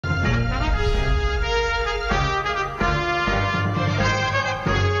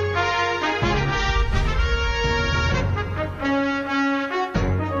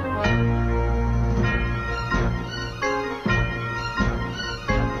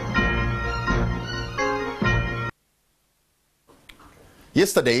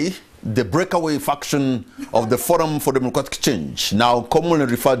Yesterday, the breakaway faction of the Forum for Democratic Change, now commonly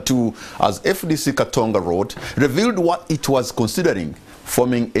referred to as FDC Katonga Road, revealed what it was considering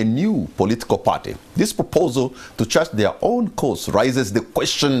forming a new political party. This proposal to chart their own course raises the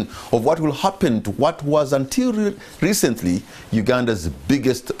question of what will happen to what was until recently Uganda's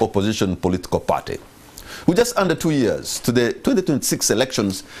biggest opposition political party. With just under 2 years to the 2026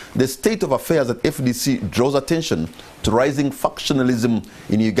 elections, the state of affairs at FDC draws attention to rising factionalism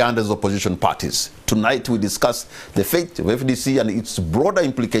in Uganda's opposition parties. Tonight we discuss the fate of FDC and its broader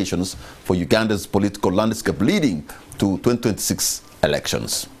implications for Uganda's political landscape leading to 2026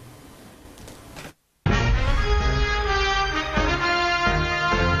 elections.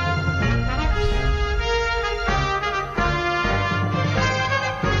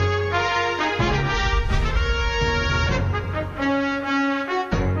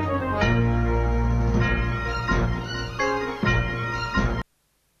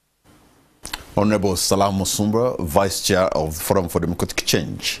 Honorable Salam Musumbra, Vice Chair of the Forum for Democratic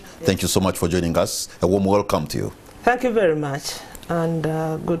Change. Thank you so much for joining us. A warm welcome to you. Thank you very much, and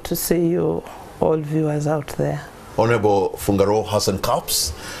good to see you all viewers out there. Honorable Fungaro Hassan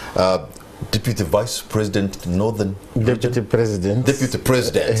Kaps, Deputy Vice President, Northern Deputy President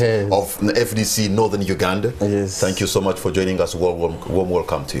yes. Of FDC Northern Uganda. Yes. Thank you so much for joining us. Warm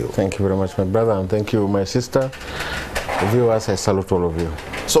welcome to you. Thank you very much, my brother, and thank you, my sister. Viewers, I salute all of you.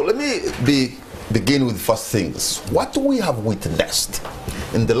 So let me begin with first things. What we have witnessed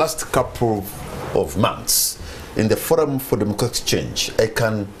in the last couple of months in the Forum for Democratic Change, I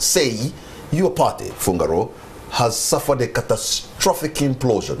can say your party, Fungaro, has suffered a catastrophic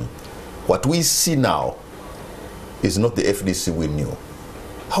implosion. What we see now is not the FDC we knew.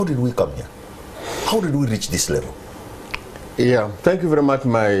 How did we come here? How did we reach this level? Yeah, thank you very much,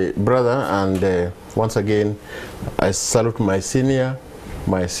 my brother, and once again, I salute my senior,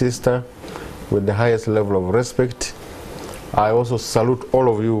 my sister, with the highest level of respect. I also salute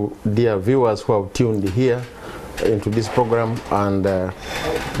all of you, dear viewers, who have tuned here into this program, and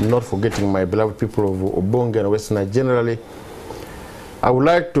not forgetting my beloved people of Obonge and Western generally. I would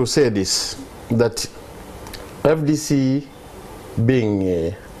like to say this, that FDC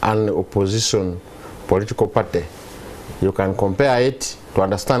being an opposition political party, you can compare it to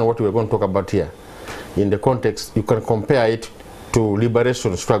understand what we're going to talk about here. In the context, you can compare it to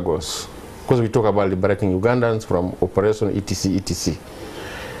liberation struggles, because we talk about liberating Ugandans from operation etc. etc.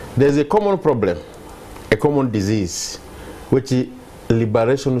 There's a common problem, a common disease, which is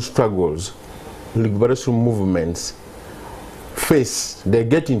liberation struggles, liberation movements face. They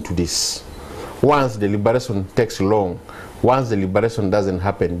get into this. Once the liberation takes long, once the liberation doesn't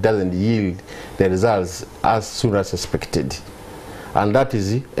happen, doesn't yield the results as soon as expected. And that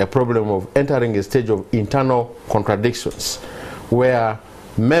is a problem of entering a stage of internal contradictions, where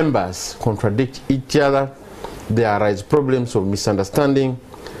members contradict each other. There arise problems of misunderstanding.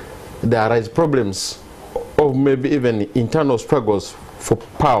 There arise problems of maybe even internal struggles for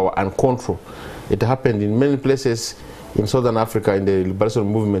power and control. It happened in many places in Southern Africa, in the liberation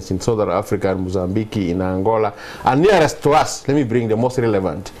movements in Southern Africa, in Mozambique, in Angola, and nearest to us, let me bring the most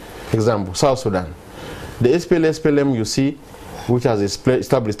relevant example, South Sudan. The SPLM, you see, which has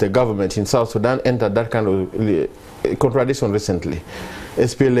established a government in South Sudan, entered that kind of contradiction recently.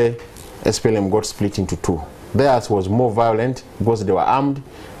 SPLM got split into two. Theirs was more violent because they were armed,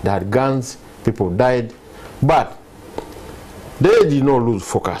 they had guns, people died, but they did not lose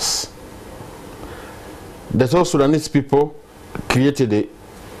focus. The South Sudanese people created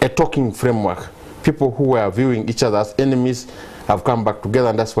a talking framework. People who were viewing each other as enemies have come back together,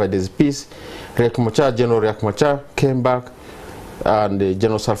 and that's why there's peace. General Riek Machar came back, and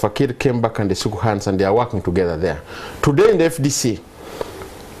General Salva Kiir came back, and they shook hands, and they are working together there. Today in the FDC,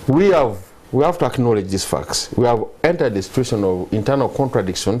 we have to acknowledge these facts. We have entered a situation of internal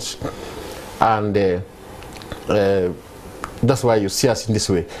contradictions, and that's why you see us in this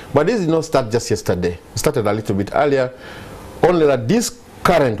way. But this did not start just yesterday. It started a little bit earlier, only that this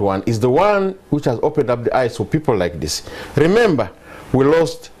current one is the one which has opened up the eyes for people like this. Remember, we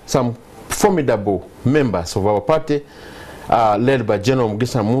lost some formidable members of our party, led by General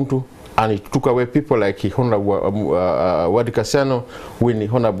Mugisa Muntu, and it took away people like Honorable Wadi Kasiano,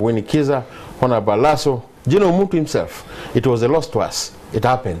 Honorable Winnie Kiza, Honorable Lasso, General Muntu himself. It was a loss to us. It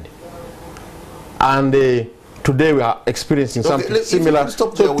happened. And today we are experiencing something similar.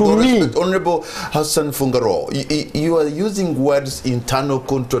 So to me, Honorable Hassan Fungaro, you are using words internal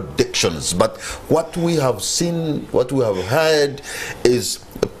contradictions, but what we have seen, what we have heard is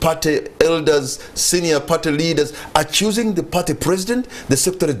party elders, senior party leaders accusing the party president, the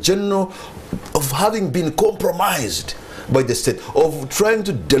Secretary General, of having been compromised by the state of trying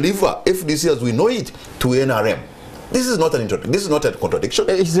to deliver FDC as we know it to NRM. This is not this is not a contradiction.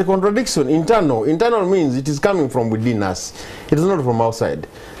 It's a contradiction. Internal. Internal means it is coming from within us. It is not from outside.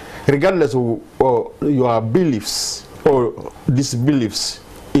 Regardless of your beliefs or disbeliefs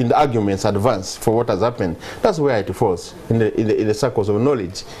in the arguments advanced for what has happened, that's where it falls in the circles of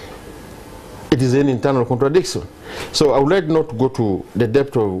knowledge. It is an internal contradiction. So I would like not to go to the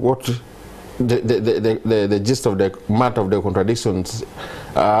depth of what the gist of the matter of the contradictions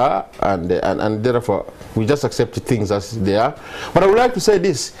are, and therefore we just accept things as they are. But I would like to say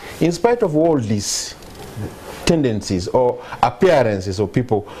this: in spite of all these tendencies or appearances of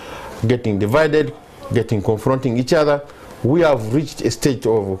people getting divided, confronting each other, we have reached a stage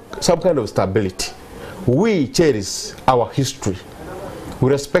of some kind of stability. We cherish our history. We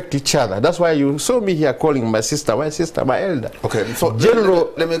respect each other. That's why you saw me here calling my sister, my elder. Okay, so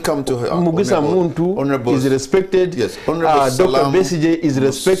General let me come to her. Mugisa Muntu is respected. Yes, Dr. Besije is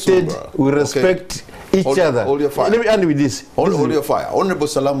respected. Musumbra. We respect each other. Hold your fire. Let me end with this. Hold your fire. Honorable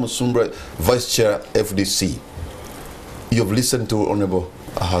Salam Musumbra, Vice Chair FDC. You've listened to Honorable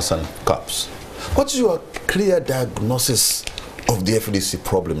Hassan Kaps. What's your clear diagnosis of the FDC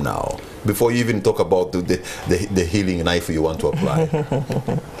problem now, before you even talk about the healing knife you want to apply?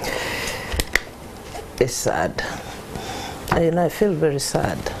 It's sad. And I feel very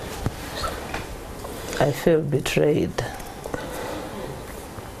sad. I feel betrayed.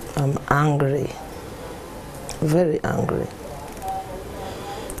 I'm angry. Very angry.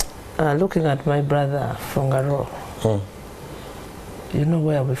 Looking at my brother from Garo, you know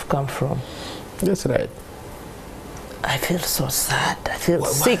where we've come from. That's right. I feel so sad. I feel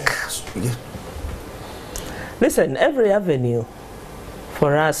sick. Yeah. Listen, every avenue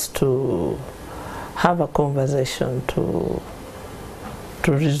for us to have a conversation to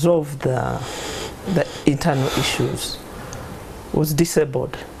resolve the internal issues was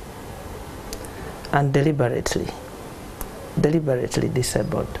disabled, and deliberately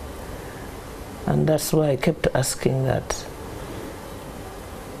disabled. And that's why I kept asking that,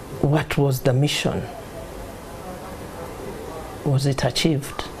 what was the mission? Was it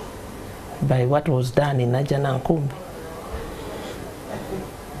achieved by what was done in Najana and Kumbi?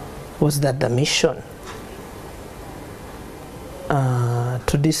 Was that the mission?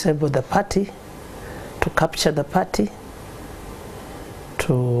 To disable the party, to capture the party,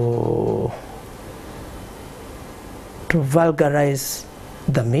 to vulgarize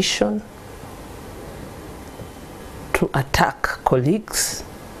the mission, to attack colleagues?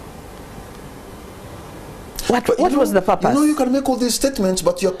 What was the purpose? You know, you can make all these statements,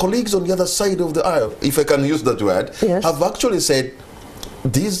 but your colleagues on the other side of the aisle, if I can use that word, yes, have actually said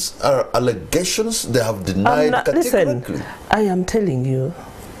these are allegations they have denied categorically. Listen, I am telling you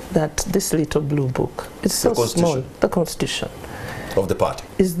that this little blue book is so small. The Constitution of the party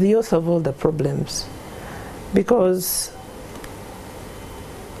is the author of all the problems, because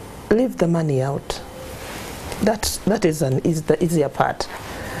leave the money out. That is the easier part,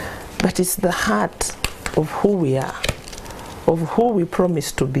 but it's the heart of who we are, of who we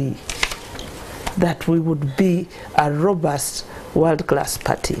promise to be, that we would be a robust, world-class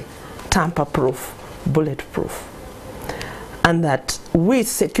party, tamper-proof, bulletproof, and that we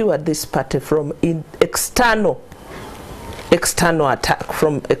secured this party from external attack,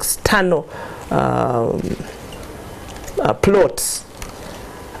 from external plots,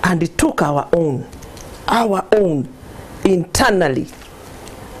 and it took our own internally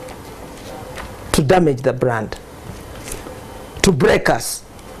to damage the brand, to break us.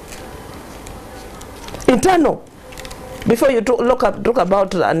 Internal. Before you talk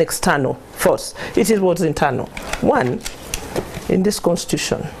about an external force, it was internal. One, in this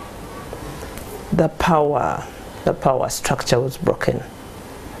constitution, the power structure was broken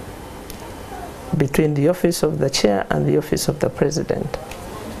between the office of the chair and the office of the president.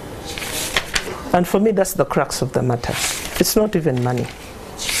 And for me, that's the crux of the matter. It's not even money.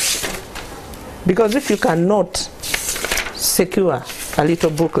 Because if you cannot secure a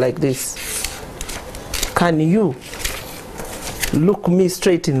little book like this, can you look me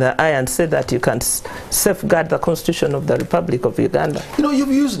straight in the eye and say that you can safeguard the Constitution of the Republic of Uganda? You know,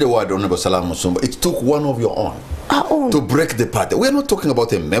 you've used the word, Honorable Salam Musumba. It took one of your own to break the party. We're not talking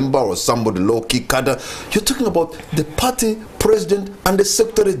about a member or somebody low-key cadre. You're talking about the party president and the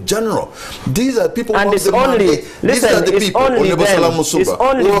secretary general. These are people who have the mandate. These are the people, Honorable Salam Musumba,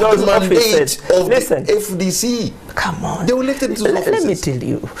 who have the mandate of the FDC. Come on. They were elected into offices. Let me tell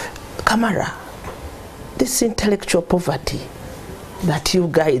you, Kamara, this intellectual poverty that you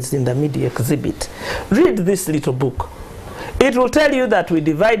guys in the media exhibit, read this little book. It will tell you that we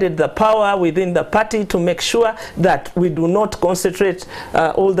divided the power within the party to make sure that we do not concentrate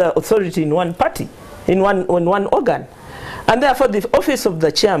all the authority in one party, in one organ. And therefore the office of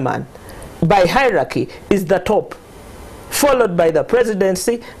the chairman, by hierarchy, is the top, followed by the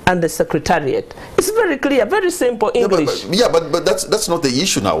presidency and the secretariat. It's very clear, very simple English. But that's not the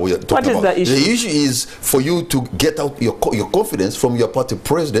issue now we are talking about. What is the issue? The issue is for you to get out your confidence from your party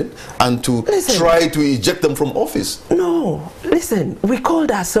president and to try to eject them from office. No, listen, we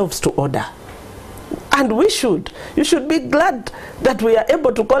called ourselves to order. And we should. You should be glad that we are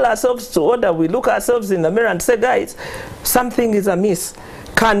able to call ourselves to order. We look ourselves in the mirror and say, guys, something is amiss.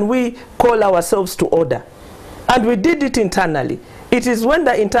 Can we call ourselves to order? And we did it internally. It is when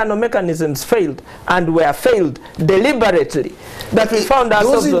the internal mechanisms failed, and were failed deliberately, that we found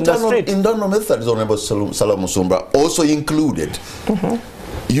ourselves on the street. Internal methods, Honorable Salam Musumba, also included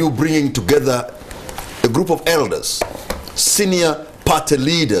you bringing together a group of elders, senior party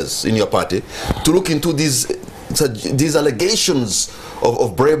leaders in your party, to look into these allegations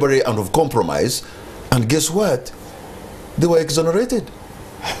of bravery and of compromise. And guess what? They were exonerated.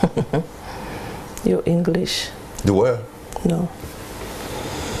 Your English. They were. No.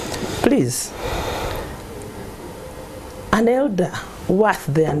 Please. An elder worth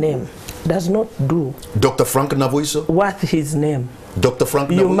their name does not do. Dr. Frank Navoiso? Worth his name. Dr. Frank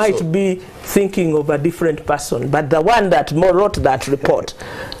Navoiso? You might be thinking of a different person, but the one that wrote that report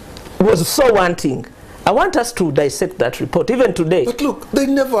was so wanting. I want us to dissect that report, even today. But look, they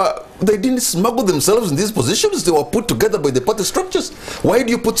didn't smuggle themselves in these positions. They were put together by the party structures. Why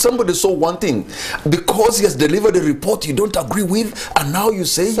do you put somebody so wanting? Because he has delivered a report you don't agree with, and now you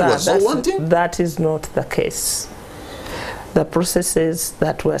say you are so wanting? That is not the case. The processes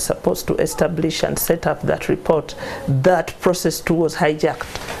that were supposed to establish and set up that report, that process too was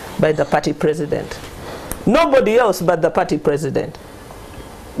hijacked by the party president. Nobody else but the party president.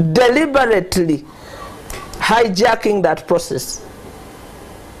 Deliberately hijacking that process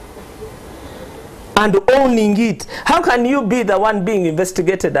and owning it. How can you be the one being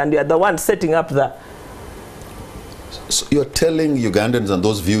investigated and you're the one setting up the... So you're telling Ugandans and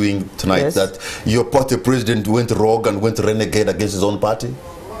those viewing tonight that your party president went rogue and went renegade against his own party?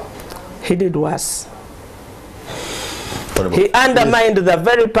 He did worse. He undermined the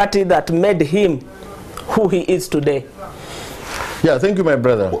very party that made him who he is today. Yeah, thank you, my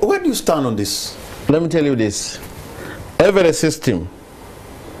brother. Where do you stand on this? Let me tell you this. Every system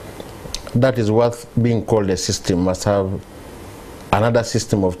that is worth being called a system must have another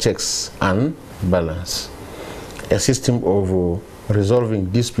system of checks and balance. A system of resolving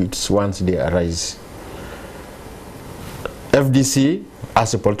disputes once they arise. FDC,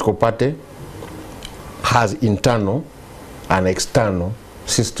 as a political party, has internal and external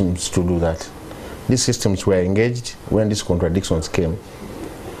systems to do that. These systems were engaged when these contradictions came.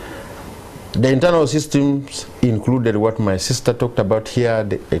 The internal systems included what my sister talked about here.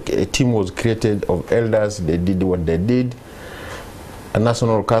 A team was created of elders. They did what they did. A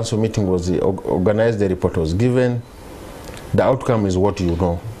national council meeting was organized. The report was given. The outcome is what you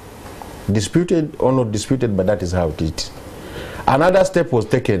know. Disputed or not disputed, but that is how it is. Another step was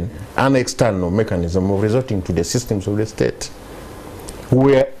taken, an external mechanism of resorting to the systems of the state.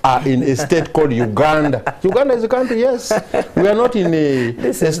 We are in a state called Uganda. Uganda is a country, yes. We are not in a...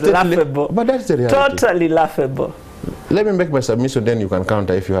 This is laughable. But that's the reality. Totally laughable. Let me make my submission, then you can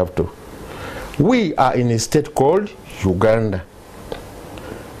counter if you have to. We are in a state called Uganda.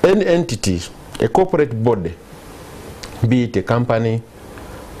 Any entity, a corporate body, be it a company,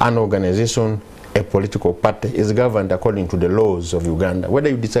 an organization, a political party, is governed according to the laws of Uganda, whether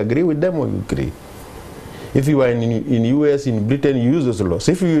you disagree with them or you agree. If you are in US, in Britain, you use those laws.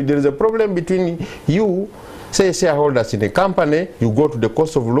 If there is a problem between you, say shareholders in a company, you go to the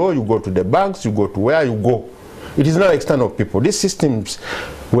court of law, you go to the banks, you go to where you go. It is not external people. These systems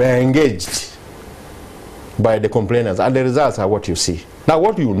were engaged by the complainants, and the results are what you see. Now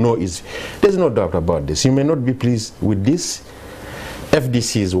what you know is, there's no doubt about this. You may not be pleased with this.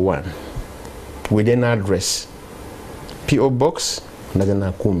 FDC is one, with an address. P.O. Box,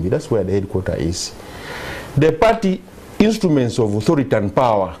 Nagannakumbi, that's where the headquarters is. The party instruments of authority and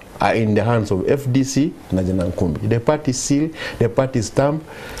power are in the hands of FDC, Nagannakumbi. The party seal, the party stamp.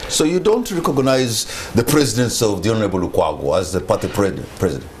 So you don't recognize the presidency of the Honorable Lukwago as the party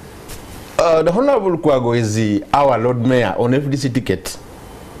president? The Honorable Lukwago is our Lord Mayor on FDC ticket.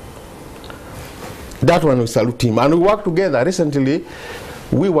 That one we salute him. And we work together. Recently,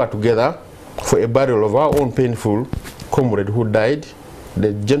 we were together for a burial of our own painful comrade who died,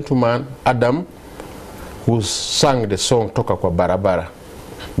 the gentleman, Adam, who sang the song Toka Kwa Barabara.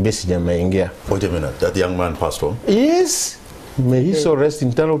 Wait a minute, that young man passed on? Yes. May his soul rest in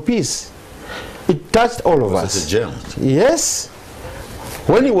eternal peace. It touched all of us. It's a gem. Yes.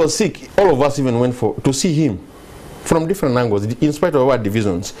 When he was sick, all of us even went to see him from different angles, in spite of our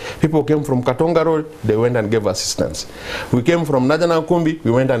divisions. People came from Katonga Road, they went and gave assistance. We came from Najana Kumbi,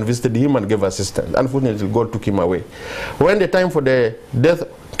 we went and visited him and gave assistance. Unfortunately, God took him away. When the time for the death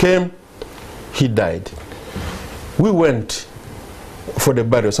came, he died. We went for the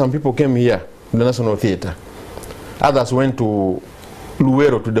burial. Some people came here, the National Theatre. Others went to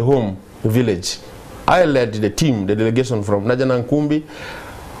Luero, to the home village. I led the team, the delegation from Najana Kumbi,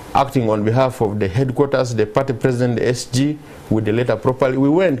 acting on behalf of the headquarters, the party president, the SG, with the letter properly. We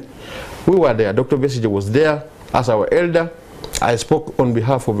went. We were there. Dr. Besige was there as our elder. I spoke on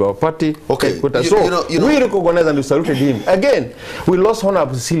behalf of our party. Okay. So we recognized and we saluted him. Again, we lost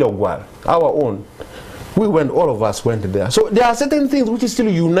Honorable Cecilia Ogwal, our own. We went, all of us went there. So there are certain things which still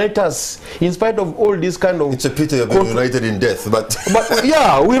unite us in spite of all this kind of... It's a pity you've been united in death, but... But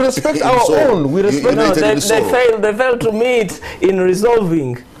yeah, we respect our own. We respect... No, they failed to meet in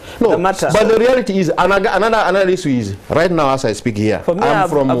resolving the matter. But the reality is, another issue is, right now as I speak here, for me,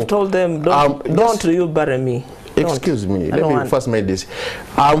 I've told them, don't you bury me. Excuse me, let me first make this.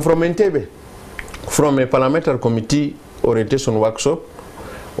 I'm from Entebbe, from a parliamentary committee orientation workshop.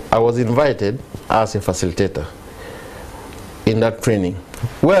 I was invited as a facilitator in that training.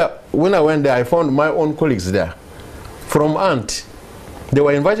 Well, when I went there, I found my own colleagues there. From ANT, they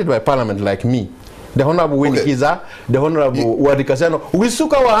were invited by parliament like me. The Honorable Winnie Kiza, the Honorable Wadi Kasano. We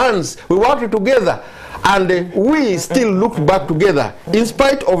shook our hands, we worked together, and we still looked back together, in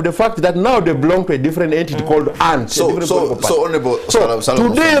spite of the fact that now they belong to a different entity called ANT. So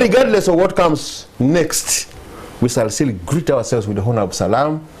today, regardless of what comes next, we shall still greet ourselves with the Honorable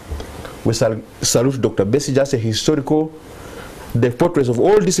Salam. We shall salute Dr. Besige as a historical. The portraits of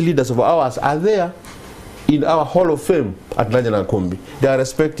all these leaders of ours are there in our Hall of Fame at Najana Kumbi. They are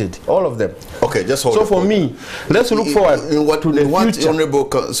respected, all of them. Okay, just hold So for me, let's look forward to the what future. Honorable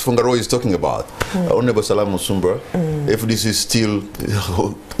Fungaro is talking about. Honorable Salam Musumbra, if this is still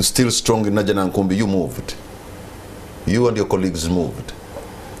strong in Najana Kumbi, you moved. You and your colleagues moved.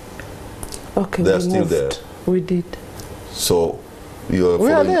 Okay, they are still there. We did. So you are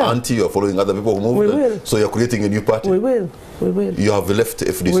following Auntie, you are following other people who moved. We will. So you are creating a new party. We will. We will. You have left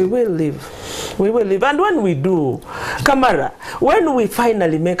FDC. We will leave. We will leave. And when we do, Kamara, when we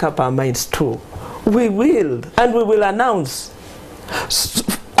finally make up our minds to, we will. And we will announce.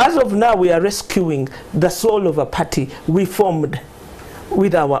 As of now, we are rescuing the soul of a party we formed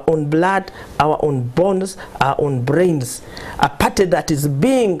with our own blood, our own bones, our own brains. A party that is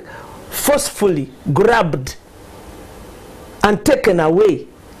being forcefully grabbed and taken away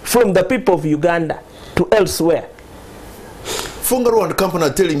from the people of Uganda to elsewhere. Fungaro and company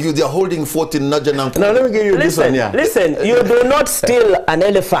are telling you they are holding forth in Najana. Now let me give you this one here. Listen, you do not steal an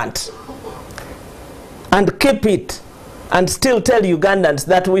elephant and keep it and still tell Ugandans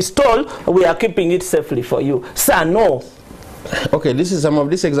that we stole, we are keeping it safely for you. Sir, no. Okay, this is some of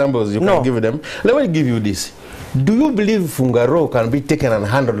these examples you can give them. Let me give you this. Do you believe Fungaro can be taken and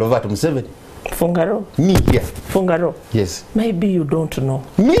handed over to Museveni? Fungaro? Me, yeah. Fungaro? Yes. Maybe you don't know.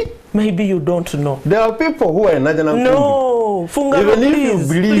 Me? Maybe you don't know. There are people who are in Najana. No, Fungaro,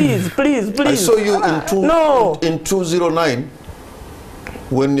 please. I saw you in 2009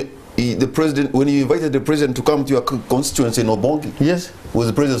 when the president, when you invited the president to come to your constituency in Obongi. Yes. Was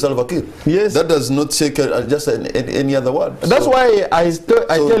the president Salva Kiir? Yes. That does not take just any other word. That's why I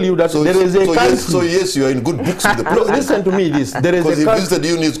tell you that there is a country. So yes, you are in good books with the president. Listen to me, this. There is a country. Because he visited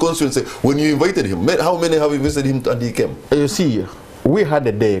you in his constituency when you invited him. How many have you visited him and he came? You see, we had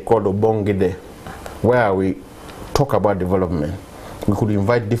a day called Obongi Day where we talk about development. We could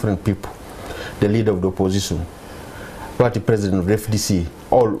invite different people, the leader of the opposition, party president of the FDC,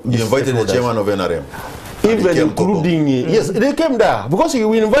 all. You invited the chairman of NRM. Even including, yes, they came there because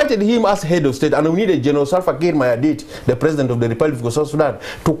we invited him as head of state, and we needed General Salva Kiir Mayardit, the president of the Republic of South Sudan,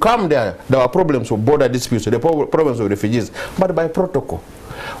 to come there. There were problems with border disputes, the problems with refugees, but by protocol.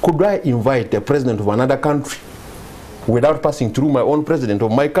 Could I invite the president of another country without passing through my own president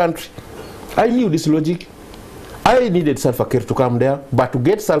of my country? I knew this logic. I needed Salva Kiir to come there, but to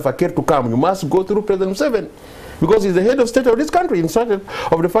get Salva Kiir to come, you must go through President Museveni, because he's the head of state of this country, in spite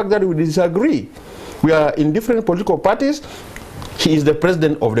of the fact that we disagree. We are in different political parties. He is the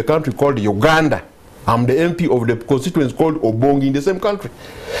president of the country called Uganda. I'm the MP of the constituency called Obongi in the same country.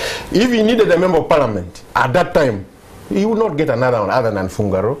 If he needed a member of parliament at that time, he would not get another one other than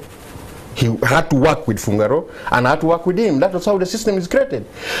Fungaro. He had to work with Fungaro and had to work with him. That was how the system is created.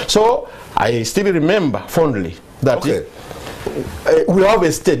 So I still remember fondly that we have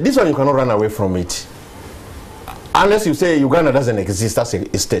a state. This one you cannot run away from it. Unless you say Uganda doesn't exist as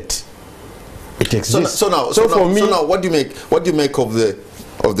a state. It exists. So now, what do you make? What do you make of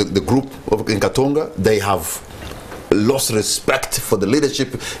the group in Katonga? They have lost respect for the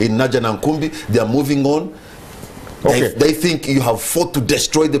leadership in Naja Nankumbi. They are moving on. Okay. They think you have fought to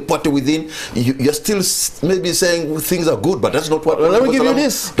destroy the party within. You're still maybe saying things are good, but that's not what. Let me give you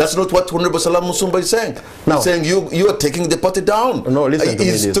this. That's not what Honorable Salam Musumba is saying. No. He's saying you are taking the party down. No, listen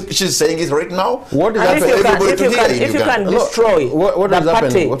to me. She's saying it right now. What is happening? If you can destroy the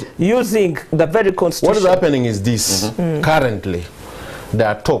party using the very constitution. What is happening is this. Currently, there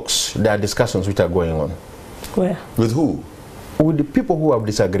are talks, there are discussions which are going on. Where? With who? With the people who have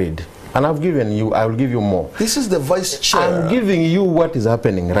disagreed. And I've given you, I will give you more. This is the vice chair. I'm giving you what is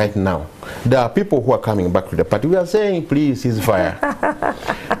happening right now. There are people who are coming back to the party. We are saying, please, ceasefire.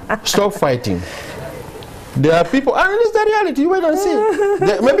 Stop fighting. There are people, and it's the reality, you wait and see.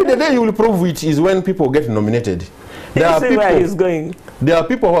 Maybe the day you will prove it is when people get nominated. There are people, where he's going. There are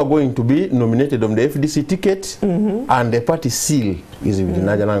people who are going to be nominated on the FDC ticket, and the party seal is with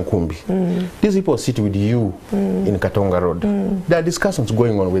Naja Nankumbi. These people sit with you in Katonga Road. There are discussions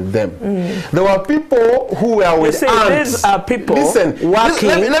going on with them. There were people who were with ants. These are people working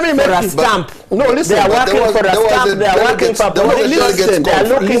let me for a stamp. No, listen. They are working for a stamp. They are working for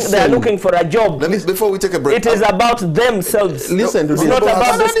politics. They are looking for a job. Before we take a break, it is about themselves. Listen to this. this. It's not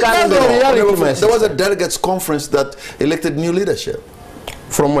about this candidate. There was a delegates conference that elected new leadership.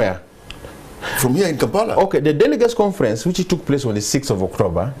 From where? From here in Kampala. Okay, the delegates conference, which took place on the 6th of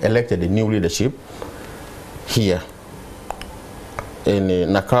October, elected a new leadership here in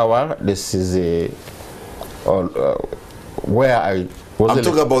Nakawa. This is where I was. I'm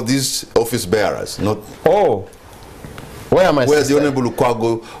talking about these office bearers, not. Oh, where am I? Where the Honorable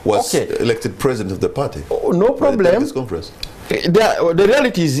Lukwago was elected president of the party. Oh, no problem. Conference. The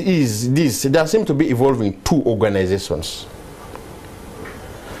reality is this: there seem to be evolving two organizations.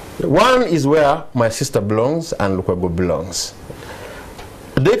 One is where my sister belongs and Lukwago belongs.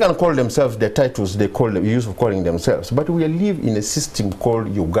 They can call themselves the titles they use of calling themselves, but we live in a system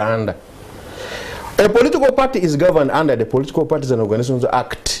called Uganda. A political party is governed under the Political Parties and Organizations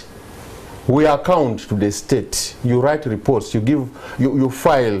Act. We account to the state. You write reports. You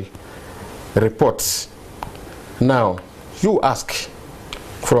file reports. Now, you ask.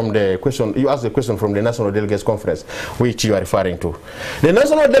 You ask the question from the National Delegates Conference, which you are referring to. The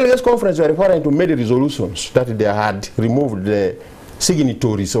National Delegates Conference you are referring to made resolutions that they had removed the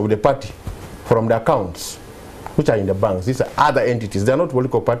signatories of the party from the accounts, which are in the banks. These are other entities. They are not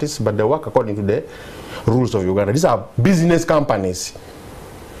political parties, but they work according to the rules of Uganda. These are business companies.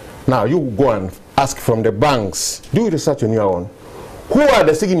 Now, you go and ask from the banks, do research on your own. Who are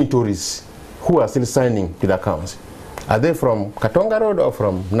the signatories who are still signing to the accounts? Are they from Katonga Road or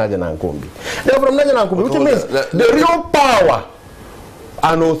from Naja Nankumbi? They are from Naja Nankumbi, which means the real power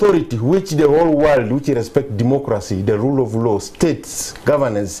and authority which the whole world, which respect democracy, the rule of law, states,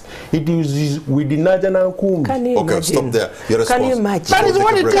 governance, it is within Naja Nankumbi. Can you imagine? Okay, stop there. Your response. Can you imagine? That is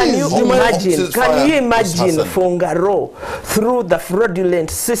what it is. Can you imagine Fungaro, through the fraudulent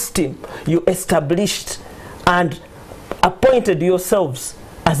system you established and appointed yourselves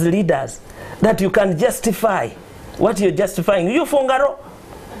as leaders, that you can justify what you're justifying? You Fungaro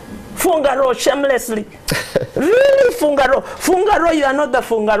shamelessly. Really Fungaro, you are not the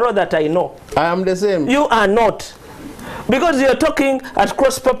Fungaro that I know. I am the same. You are not. Because you're talking at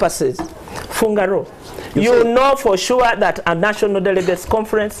cross purposes. Fungaro, you know for sure that a National Delegates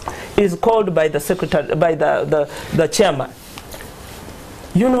Conference is called by the secretary, by the chairman.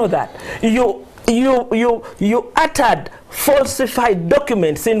 You know that. You uttered falsified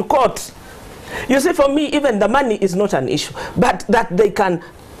documents in court. You see, for me, even the money is not an issue, but that they can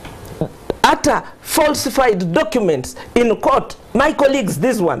utter falsified documents in court, my colleagues,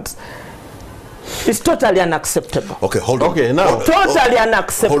 these ones, is totally unacceptable. Okay, hold on. Okay, now. Totally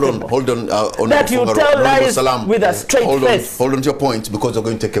unacceptable. Hold on. That you tell lies with a straight face. Hold on to your point, because we're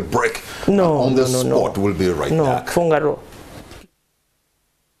going to take a break. No, on the spot, we'll be right back. No, Fungaro.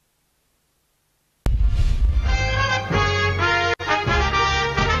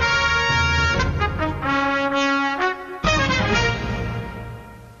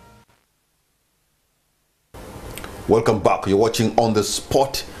 Welcome back. You're watching On the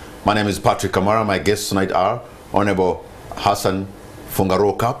Spot. My name is Patrick Kamara. My guests tonight are Honorable Hassan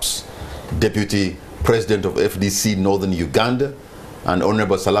Fungaro Caps, Deputy President of FDC Northern Uganda, and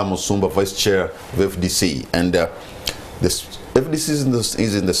Honorable Salam Musumba, Vice Chair of FDC. And this FDC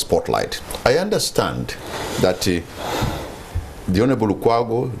is in the spotlight. I understand that the Honorable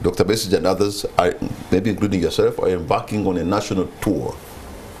Lukwago, Dr. Besige and others, maybe including yourself, are embarking on a national tour.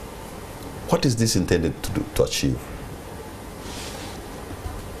 What is this intended to achieve?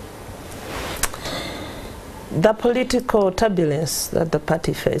 The political turbulence that the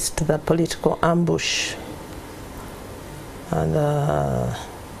party faced, the political ambush, and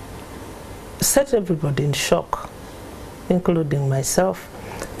set everybody in shock, including myself.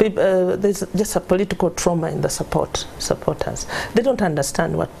 There's just a political trauma in the supporters. They don't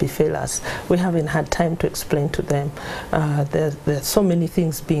understand what befell us. We haven't had time to explain to them. There's so many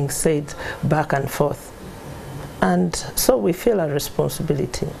things being said back and forth. And so we feel a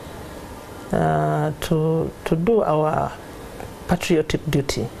responsibility to do our patriotic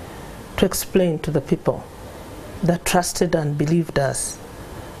duty, to explain to the people that trusted and believed us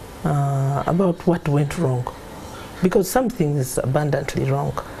about what went wrong. Because something is abundantly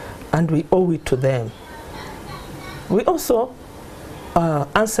wrong, and we owe it to them. We also are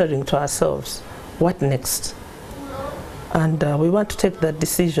answering to ourselves, what next? And we want to take that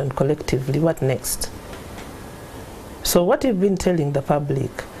decision collectively, what next? So what you've been telling the public,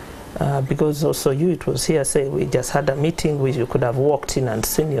 because also it was here, say we just had a meeting which you could have walked in and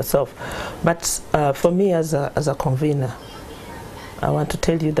seen yourself. But for me as a convener, I want to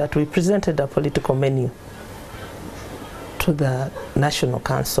tell you that we presented a political menu to the National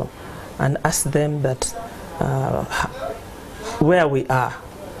Council and ask them that where we are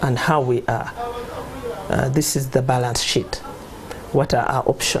and how we are. This is the balance sheet. What are our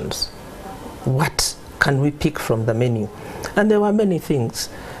options? What can we pick from the menu? And there were many things.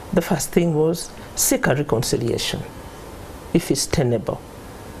 The first thing was seek a reconciliation, if it's tenable.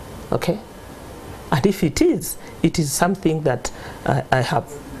 Okay? And if it is something that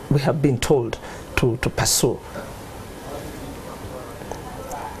we have been told to pursue.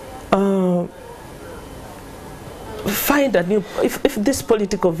 Find a new, if this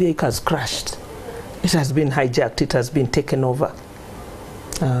political vehicle has crashed, it has been hijacked, it has been taken over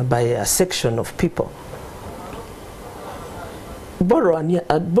by a section of people. Borrow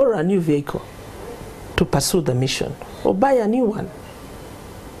a new vehicle to pursue the mission, or buy a new one.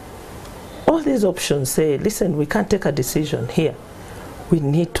 All these options say, listen, we can't take a decision here. We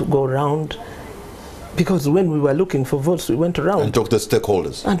need to go around. Because when we were looking for votes, we went around. And talk to the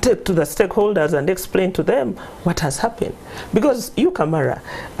stakeholders. And talk to the stakeholders and explain to them what has happened. Because you, Kamara,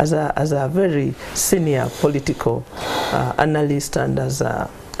 as a very senior political analyst and as a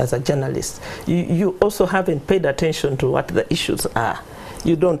journalist, you also haven't paid attention to what the issues are.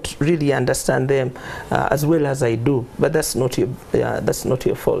 You don't really understand them as well as I do, but that's not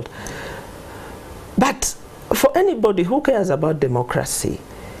your fault. But for anybody who cares about democracy,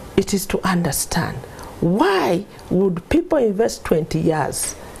 it is to understand, why would people invest 20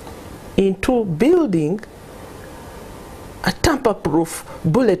 years into building a tamper-proof,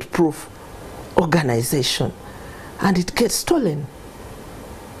 bulletproof organization, and it gets stolen?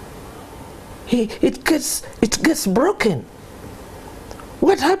 It gets broken.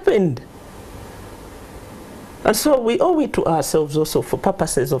 What happened? And so we owe it to ourselves also for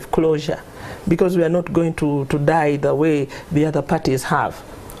purposes of closure, because we are not going to die the way the other parties have.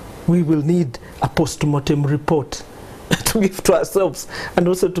 We will need a post-mortem report to give to ourselves and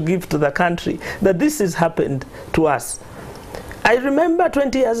also to give to the country that this has happened to us. I remember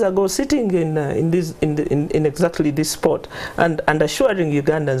 20 years ago sitting in exactly this spot and assuring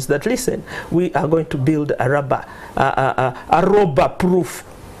Ugandans that, listen, we are going to build a robber-proof.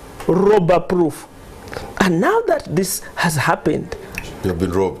 And now that this has happened, you have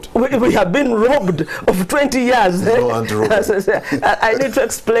been robbed. We have been robbed of 20 years. No anti-robbery. I need to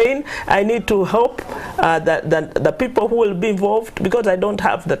explain. I need to help that the people who will be involved, because I don't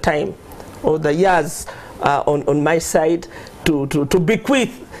have the time or the years on my side to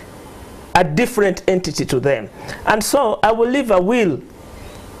bequeath a different entity to them. And so I will leave a will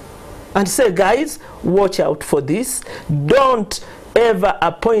and say, guys, watch out for this. Don't ever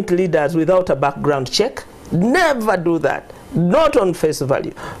appoint leaders without a background check. Never do that. Not on face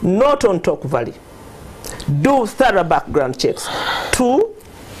value, not on talk value. Do thorough background checks. 2,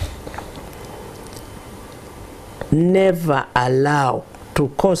 never allow to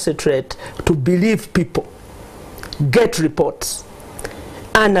concentrate, to believe people. Get reports.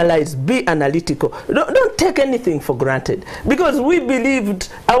 Analyze, be analytical. Don't take anything for granted. Because we believed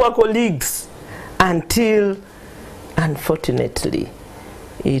our colleagues until, unfortunately,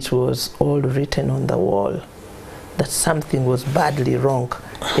 it was all written on the wall that something was badly wrong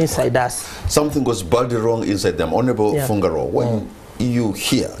inside us. Something was badly wrong inside them. Honorable Fungaro, when you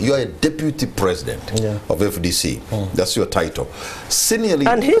hear, you are a deputy president of FDC. That's your title. Senior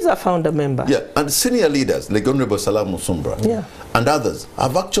leaders, and he's a founder member. Yeah, and senior leaders like Honorable Salam Musumbra and others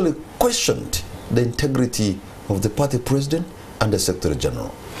have actually questioned the integrity of the party president and the Secretary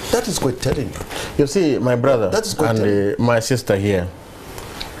General. That is quite telling. You see, my brother and my sister here,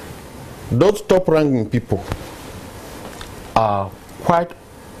 those top-ranking people are quite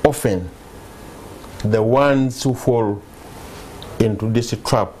often the ones who fall into this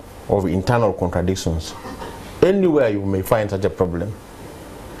trap of internal contradictions. Anywhere you may find such a problem,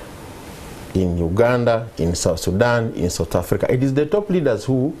 in Uganda, in South Sudan, in South Africa, it is the top leaders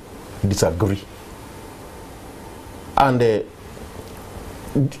who disagree. And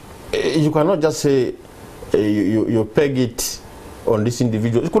you cannot just say you peg it on this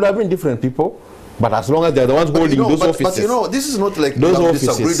individual. It could have been different people, but as long as they're the ones holding those offices. But you know, this is not like those you have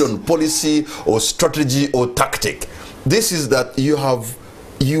offices. disagreed on policy or strategy or tactic. This is that you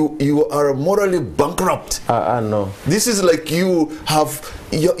are morally bankrupt. I know. This is like you have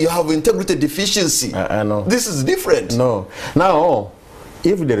integrity deficiency. I know. This is different. No. Now,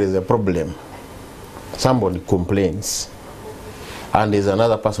 if there is a problem, somebody complains, and there's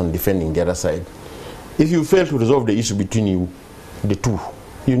another person defending the other side. If you fail to resolve the issue between you, the two,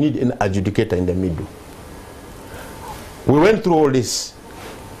 you need an adjudicator in the middle. We went through all this.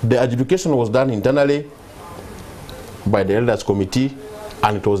 The adjudication was done internally by the Elders Committee,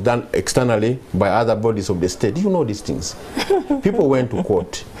 and it was done externally by other bodies of the state. You know these things. People went to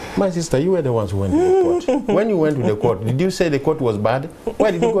court. My sister, you were the ones who went to the court. When you went to the court, did you say the court was bad?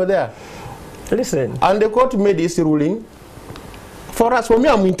 Why did you go there? Listen. And the court made its ruling. For us, for me,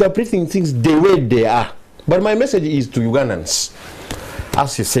 I'm interpreting things the way they are. But my message is to Ugandans.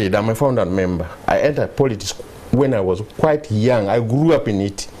 As you said, I'm a founder member. I entered politics when I was quite young. I grew up in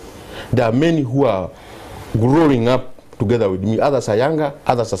it. There are many who are growing up together with me. Others are younger,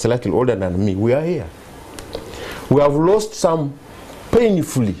 others are slightly older than me. We are here. We have lost some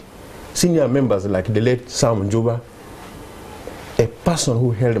painfully senior members like the late Sam Njuba, a person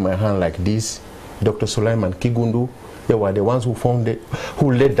who held my hand like this, Dr. Sulaiman Kigundu. They were the ones who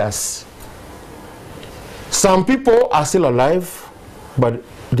who led us. Some people are still alive, but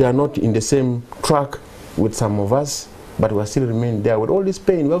they are not in the same track with some of us, but we are still remain there with all this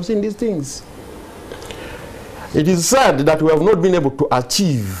pain. We have seen these things. It is sad that we have not been able to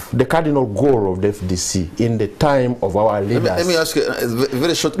achieve the cardinal goal of the FDC in the time of our leaders. Let me ask you a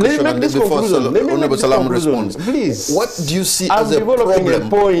very short question and before Honorable Salam responds. Please. What do you see as a problem?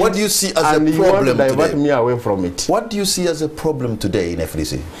 What do you see as a problem today? Divert me away from it. What do you see as a problem today in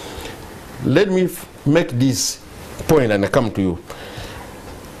FDC? Let me make this point and I come to you.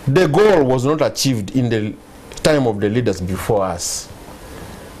 The goal was not achieved in the time of the leaders before us.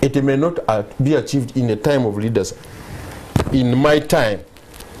 It may not be achieved in the time of leaders in my time,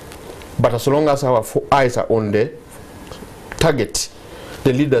 but as long as our eyes are on the target,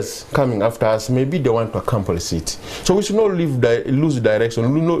 the leaders coming after us, maybe they want to accomplish it. So we should not lose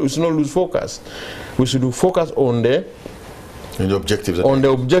direction, we should not lose focus. We should focus on the objective.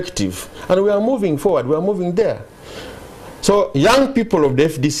 And we are moving forward, we are moving there. So young people of the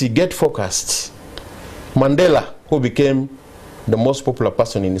FDC, get focused. Mandela, who became the most popular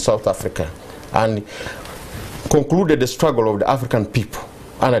person in South Africa and concluded the struggle of the African people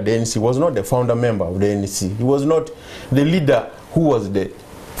under the ANC, was not the founder member of the ANC. He was not the leader who was the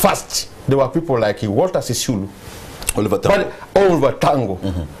first. There were people like Walter Sisulu, Oliver Tambo.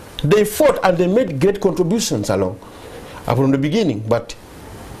 They fought and they made great contributions along from the beginning, but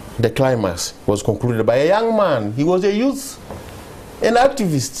the climax was concluded by a young man. He was a youth, an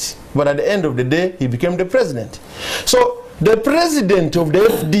activist, but at the end of the day, he became the president. So the president of the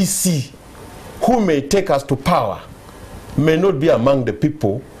FDC, who may take us to power, may not be among the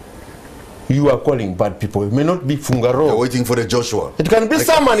people you are calling bad people. It may not be Fungaro. You're waiting for the Joshua. It can be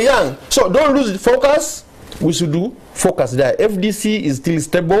someone young. So don't lose focus. We should do focus there. FDC is still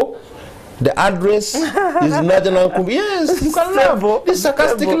stable. The address is Najan Kumbi. Yes, you can laugh. This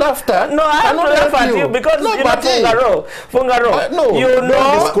sarcastic laughter. No, I have to laugh at you because no, you know Fungaro. No, you don't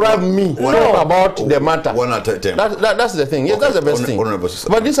know. describe me. Talk about the matter. One at a time. That's the thing. Yes, Okay. that's the best thing.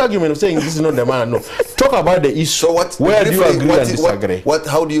 But this argument of saying this is not the matter, no. Talk about the issue. So what? Where do you agree and disagree?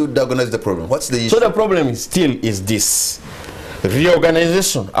 How do you diagnose the problem? What's the issue? So the problem is this: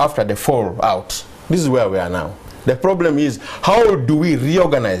 reorganization after the fallout. This is where we are now. The problem is, how do we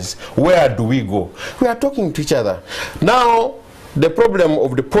reorganize? Where do we go? We are talking to each other. Now, the problem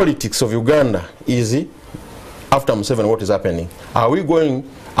of the politics of Uganda is, after Museveni, what is happening? Are we going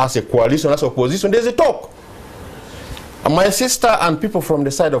as a coalition, as opposition? There's a talk. My sister and people from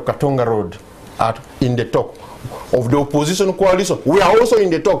the side of Katonga Road are in the talk of the opposition coalition. We are also in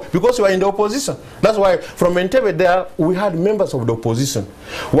the talk because we are in the opposition. That's why from Entebbe there, we had members of the opposition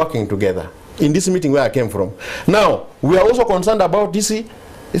working together in this meeting where I came from. Now, we are also concerned about this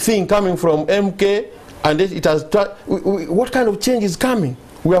thing coming from MK, and it has what kind of change is coming?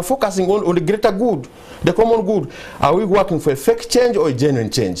 We are focusing on the greater good, the common good. Are we working for a fake change or a genuine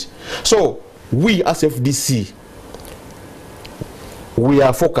change? So, we as FDC we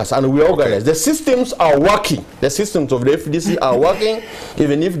are focused and we are organized. The systems are working. The systems of the FDC are working.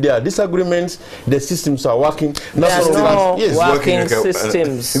 Even if there are disagreements, the systems are working. There are no working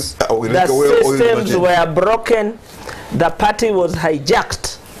systems. The systems were broken. The party was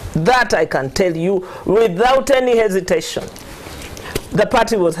hijacked. That I can tell you without any hesitation. The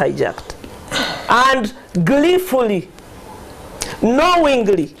party was hijacked. And gleefully,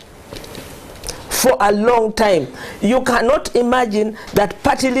 knowingly, for a long time. You cannot imagine that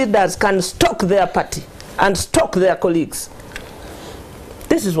party leaders can stalk their party and stalk their colleagues.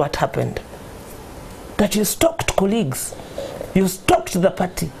 This is what happened. That you stalked colleagues, you stalked the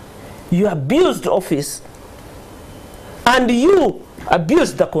party, you abused office, and you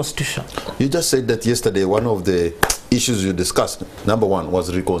abused the constitution. You just said that yesterday one of the issues you discussed, number one, was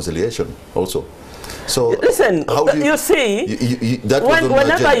reconciliation also. So listen, you see,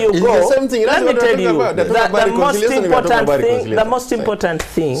 whenever you go, let me tell you, the most important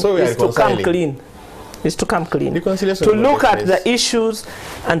thing is to come clean. Is to come clean. To look at the issues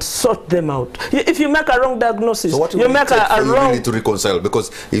and sort them out. If you make a wrong diagnosis, so you make a wrong... You need to reconcile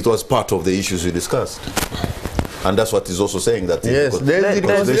because it was part of the issues you discussed. And that's what he's also saying, that yes,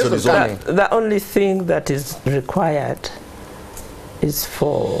 the only thing that is required is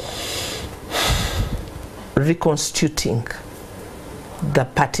for reconstituting the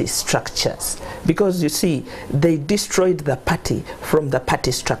party structures, because you see, they destroyed the party from the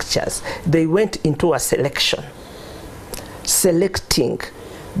party structures. They went into a selection, selecting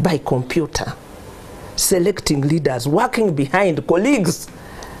by computer, selecting leaders, working behind colleagues.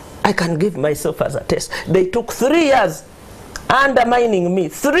 I can give myself as a test. They took 3 years undermining me.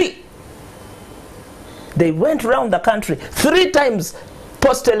 3. They went around the country 3 times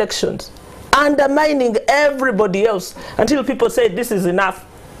post-elections, undermining everybody else until people said this is enough.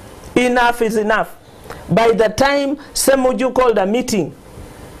 Enough is enough. By the time Semuju called a meeting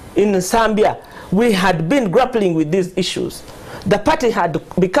in Zambia, we had been grappling with these issues. The party had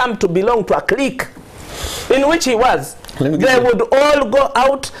become to belong to a clique in which he was. They would all go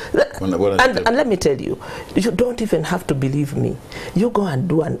out, and let me tell you, you don't even have to believe me. You go and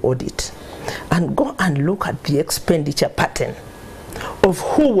do an audit and go and look at the expenditure pattern of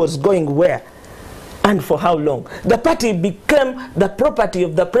who was going where and for how long. The party became the property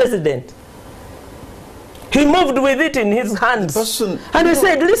of the president. He moved with it in his hands. And he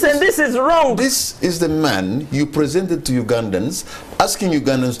said, listen, this is wrong. This is the man you presented to Ugandans, asking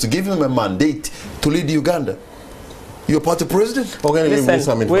Ugandans to give him a mandate to lead Uganda. You're party president?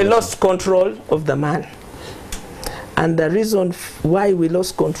 Listen, we lost control of the man. And the reason why we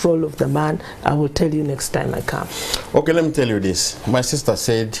lost control of the man, I will tell you next time I come. Okay, let me tell you this. My sister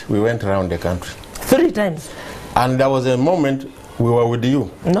said we went around the country 3 times. And there was a moment we were with you.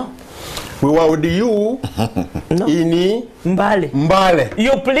 No. We were with you no. in Mbale.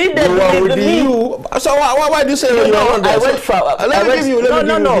 You pleaded with me. You. So why do you say you were on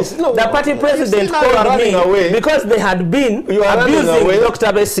there? No. The party president called me because they had been abusing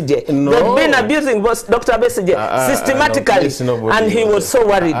Dr. Besigye. No. They've been abusing Dr. Besigye systematically, and he was so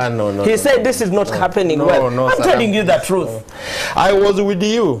worried. He said this is not happening well. I'm telling you the truth. I was with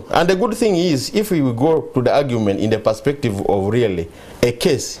you, and the good thing is, if we go to the argument in the perspective of really a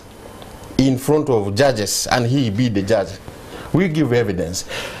case in front of judges and he be the judge, we give evidence.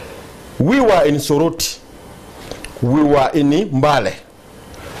 We were in Soroti, we were in Mbale,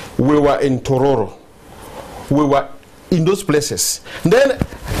 we were in Tororo, we were in those places. Then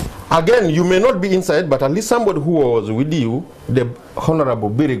again, you may not be inside, but at least somebody who was with you, the Honorable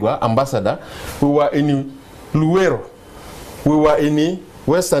Birigwa, ambassador, we were in Luero, we were in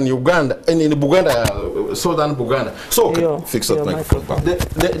Western Uganda, and in Buganda, Southern Buganda. So,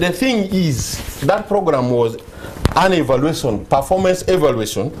 the thing is, that program was an evaluation, performance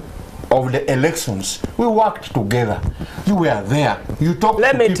evaluation of the elections. We worked together. You were there. You talked to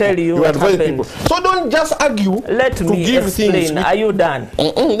people. Let me tell you what happened. So don't just argue. Let me explain. Are you done?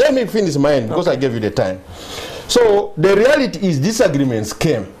 Let me finish mine because I gave you the time. So the reality is disagreements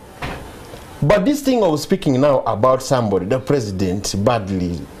came. But this thing of speaking now about somebody, the president,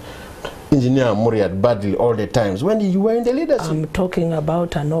 badly, Engineer Muriat, badly all the times, when you were in the leadership. I'm talking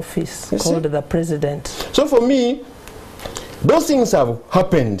about an office called the president. So for me, those things have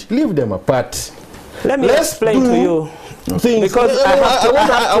happened. Leave them apart. Let me explain to you. Things. Because I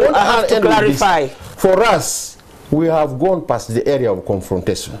have to clarify. For us, we have gone past the area of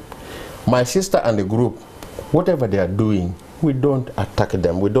confrontation. My sister and the group, whatever they are doing, we don't attack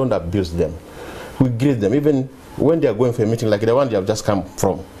them. We don't abuse them. We greet them, even when they are going for a meeting like the one they have just come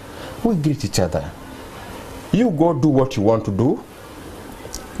from. We greet each other. You go do what you want to do.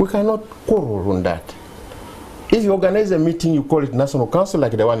 We cannot quarrel on that. If you organize a meeting, you call it National Council,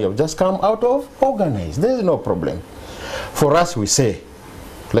 like the one you have just come out of, organize. There is no problem. For us, we say,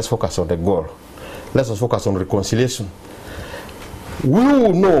 let's focus on the goal. Let's focus on reconciliation. We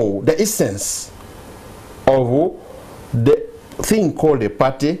will know the essence of the thing called a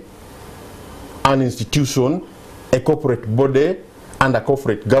party, an institution, a corporate body, and a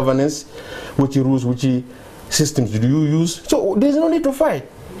corporate governance, which rules, which systems do you use. So there's no need to fight.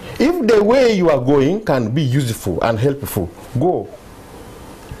 If the way you are going can be useful and helpful, go.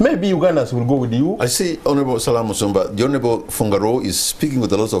 Maybe Ugandans will go with you. I see Honorable Salam Musumba, the Honorable Fungaro is speaking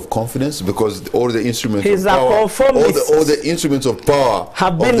with a lot of confidence because all the instruments of power, all the instruments of power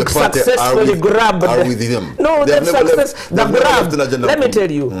have been successfully grabbed. Are with him. No, the grab. Let me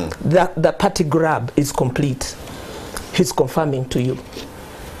tell you, the party grab is complete. He's confirming to you,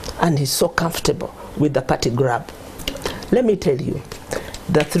 and he's so comfortable with the party grab. Let me tell you,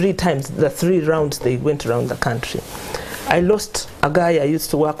 the 3 rounds they went around the country, I lost a guy I used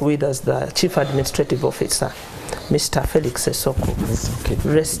to work with as the Chief Administrative Officer, Mr. Felix Esoko.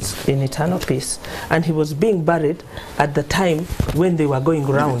 Rest in eternal peace. And he was being buried at the time when they were going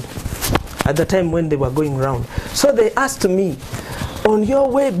round. So they asked me, on your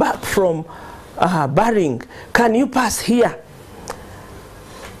way back from burying, can you pass here?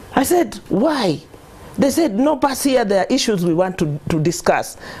 I said, why? They said, no, pass here, there are issues we want to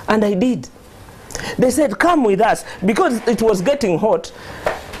discuss. And I did. They said, come with us, because it was getting hot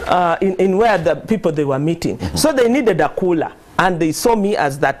in where the people they were meeting. So they needed a cooler, and they saw me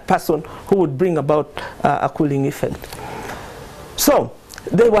as that person who would bring about a cooling effect. So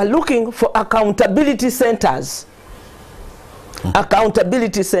they were looking for accountability centers.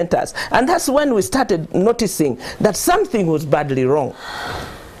 Accountability centers. And that's when we started noticing that something was badly wrong.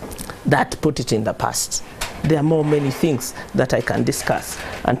 That put it in the past. There are many things that I can discuss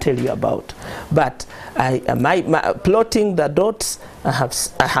and tell you about. But plotting the dots,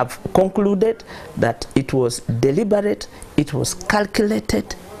 I have concluded that it was deliberate, it was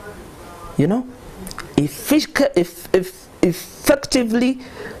calculated, you know, effectively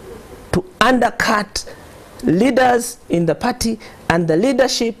to undercut leaders in the party and the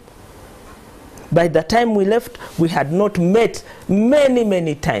leadership. By the time we left, we had not met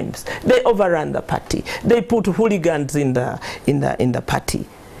many times. They overran the party. They put hooligans in the party.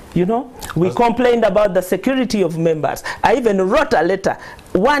 You know, we complained about the security of members. I even wrote a letter.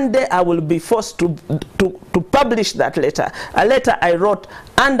 One day I will be forced to publish that letter. A letter I wrote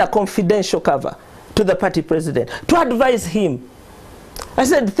under confidential cover to the party president to advise him. I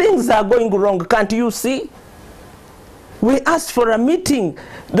said, things are going wrong, can't you see? We asked for a meeting.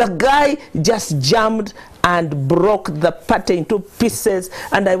 The guy just jammed and broke the party into pieces,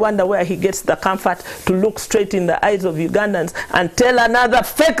 and I wonder where he gets the comfort to look straight in the eyes of Ugandans and tell another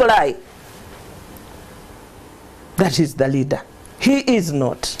fake lie. That is the leader. He is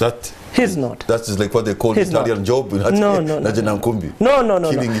not. He's not. That is like what they call Italian job. No.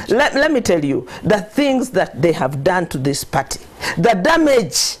 Let me tell you, the things that they have done to this party, the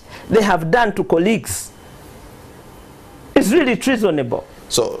damage they have done to colleagues, it's really treasonable.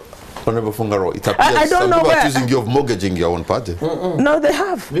 So, Honorable Fungaro, it appears I don't know people are accusing you of mortgaging your own party. No, they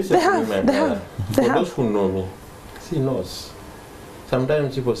have. They have. For those who know me, she knows.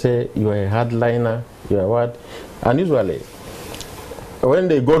 Sometimes people say you are a hardliner, you are what, and usually when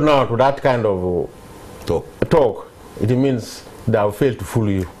they go now to that kind of talk, it means they have failed to fool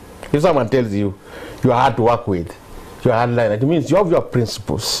you. If someone tells you you are hard to work with, you are a hardliner, it means you have your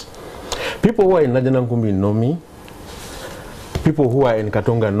principles. People who are in Najanankumbi know me. People who are in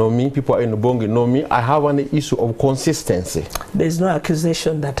Katonga know me. People who are in Ubongi know me. I have an issue of consistency. There is no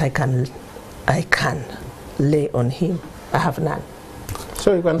accusation that I can lay on him. I have none.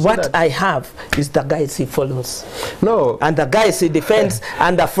 So you can say what that. I have is the guys he follows. No. And the guys he defends,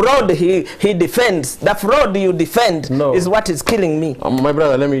 and the fraud he defends. The fraud you defend is what is killing me. My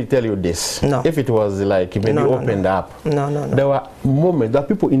brother, let me tell you this. No. If it was like maybe opened up, there were moments, there are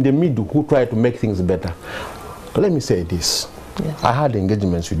people in the middle who try to make things better. Let me say this. Yes. I had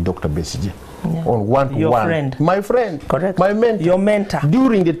engagements with Dr. Besige on one-to-one. Your friend. My friend. Correct. My mentor. Your mentor.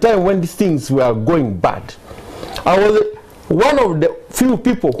 During the time when these things were going bad, I was one of the few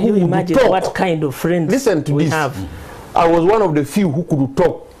people who would imagine talk. What kind of friends Listen to we this. have. I was one of the few who could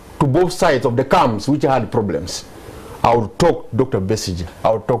talk to both sides of the camps which had problems. I would talk to Dr. Besige.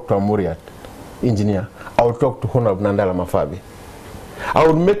 I would talk to Amuriat, engineer. I would talk to Honorable Nandala Mafabi. I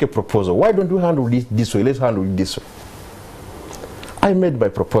would make a proposal. Why don't we handle this way? Let's handle it this way. I made my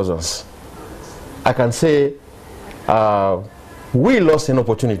proposals. I can say we lost an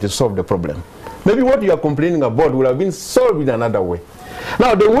opportunity to solve the problem. Maybe what you are complaining about would have been solved in another way.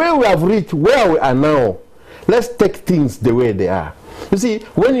 Now, the way we have reached where we are now, let's take things the way they are. You see,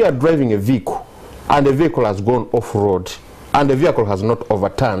 when you are driving a vehicle and the vehicle has gone off-road and the vehicle has not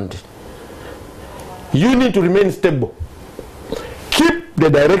overturned, you need to remain stable. Keep the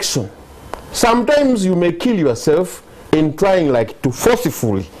direction. Sometimes you may kill yourself in trying like to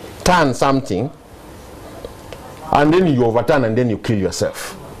forcefully turn something, and then you overturn and then you kill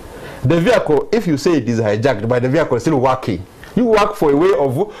yourself. The vehicle, if you say it is hijacked, but the vehicle is still working, you work for a way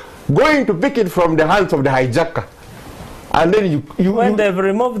of going to pick it from the hands of the hijacker. And then when they've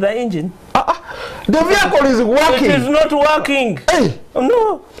removed the engine, the vehicle is working. It is not working. Hey,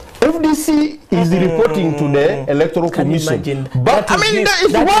 no. FDC is reporting to the Electoral Commission. But I mean,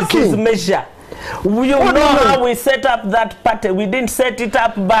 it's working. Is measure. You know how we set up that party. We didn't set it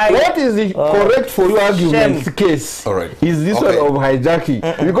up by... What is the correct for your argument case? All right. Is this one of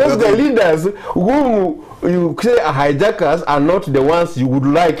hijacking? Because the leaders whom you say are hijackers are not the ones you would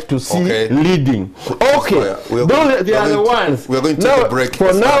like to see leading. Okay, they are the ones. We are going to take a break.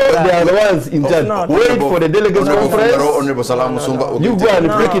 For now, they are the ones in charge. Wait for the delegates conference. You go and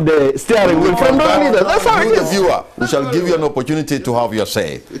break the steering wheel from those leaders. That's how it is. Viewer, we shall give you an opportunity to have your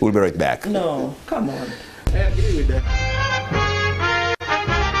say. We'll be right back. No, come on. I agree with that.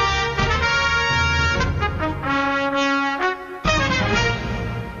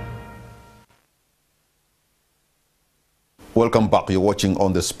 Welcome back. You're watching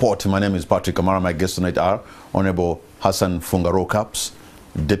On the Spot. My name is Patrick Amara. My guests tonight are Honorable Hassan Fungaro Caps,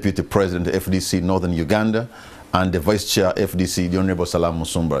 Deputy President FDC Northern Uganda, and the Vice Chair FDC, the Honorable Salam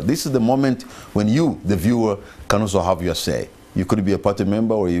Musumba. This is the moment when you, the viewer, can also have your say. You could be a party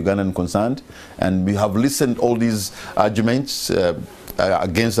member or a Ugandan concerned, and we have listened all these arguments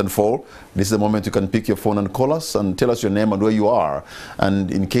against and for. This is the moment you can pick your phone and call us and tell us your name and where you are. And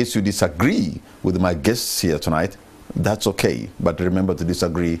in case you disagree with my guests here tonight, that's okay, but remember to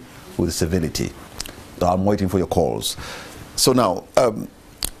disagree with civility. I'm waiting for your calls. So now,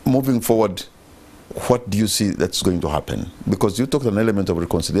 moving forward, what do you see that's going to happen? Because you talked an element of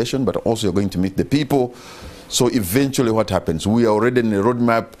reconciliation, but also you're going to meet the people. So eventually what happens? We are already in a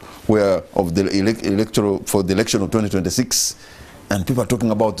roadmap where of the for the election of 2026, and people are talking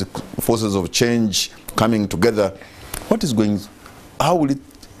about the forces of change coming together. What is going, how will it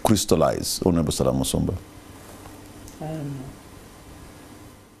crystallize, Honorable Salam Musumba?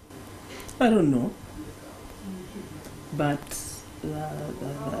 I don't know, but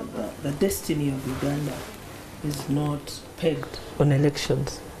the destiny of Uganda is not pegged on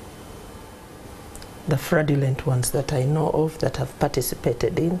elections. The fraudulent ones that I know of that have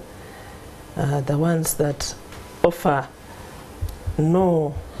participated in, the ones that offer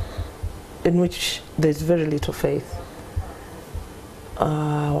no, in which there's very little faith,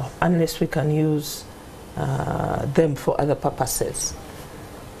 unless we can use them for other purposes.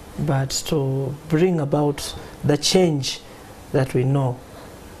 But to bring about the change that we know,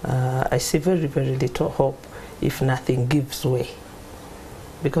 I see very, very little hope if nothing gives way.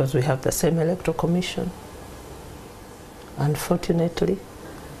 Because we have the same electoral commission. Unfortunately,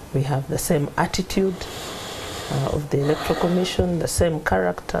 we have the same attitude of the electoral commission, the same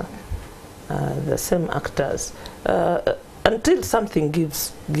character, the same actors. Until something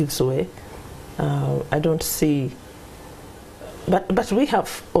gives way, I don't see. But we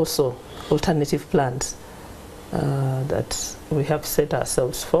have also alternative plans that we have set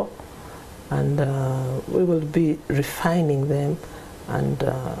ourselves for, and we will be refining them. And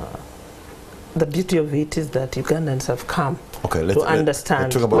the beauty of it is that Ugandans have come to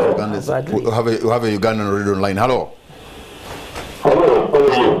understand. Let's talk about Ugandans. We have a Ugandan radio online. Hello. Hello, how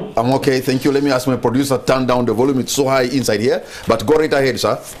are you? I'm okay, thank you. Let me ask my producer, turn down the volume. It's so high inside here. But go right ahead,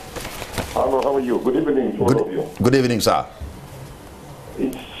 sir. Hello, how are you? Good evening to all of you. Good evening, sir.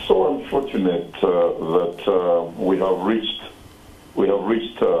 It's so unfortunate that we have reached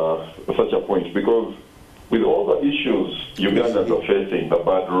such a point, because with all the issues Ugandans are facing, the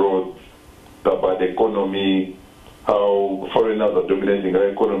bad roads, the bad economy, how foreigners are dominating our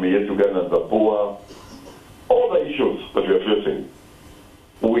economy, yet Ugandans are poor, all the issues that we are facing,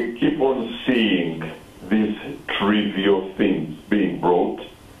 we keep on seeing these trivial things being brought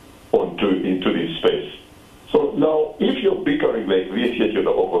into this space. So now, if you're bickering like this yet you're the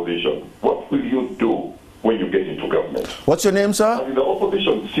opposition, what will you do when you get into government? What's your name, sir? I mean, the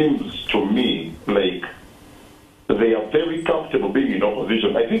opposition seems to me like they are very comfortable being in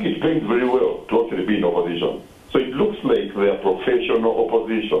opposition. I think it pays very well to actually be in opposition. So it looks like they are professional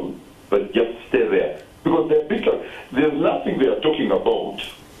opposition, but just stay there. Because they're bickering. There's nothing they are talking about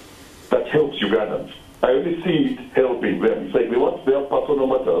that helps Ugandans. I only see it helping them. It's like they want their personal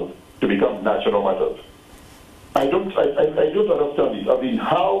matters to become national matters. I don't understand this. I mean,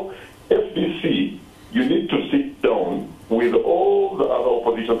 how FDC you need to sit down with all the other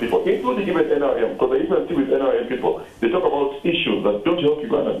opposition people, including even NRM, because I even see with NRM people, they talk about issues that don't help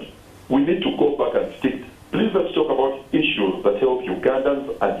Ugandans. We need to go back and stick. Please let's talk about issues that help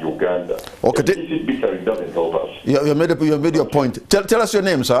Ugandans and Uganda. Okay. FDC bickering doesn't help us. You made your point. Tell us your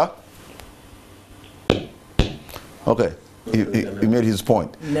name, sir. Okay. He made his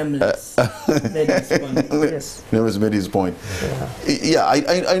point. Nameless. Made his point. Yes. Nameless made his point. Yeah,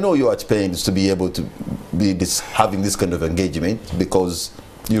 I know you're at pains to be able to be having this kind of engagement because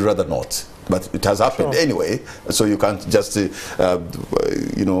you'd rather not. But it has happened anyway, so you can't just,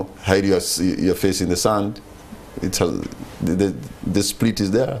 you know, hide your face in the sand. The split is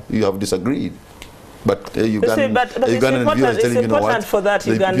there. You have disagreed. But it's important for that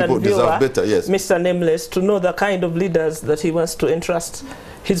Ugandan viewer, better, yes. Mr. Nameless, to know the kind of leaders that he wants to entrust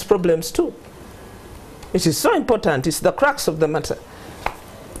his problems to. It is so important. It's the crux of the matter.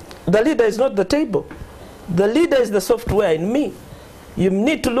 The leader is not the table. The leader is the software in me. You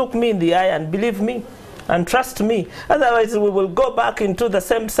need to look me in the eye and believe me and trust me. Otherwise, we will go back into the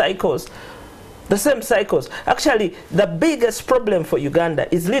same cycles. The same cycles. Actually, the biggest problem for Uganda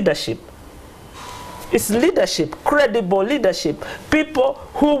is leadership. It's leadership, credible leadership. People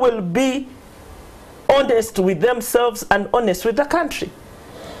who will be honest with themselves and honest with the country.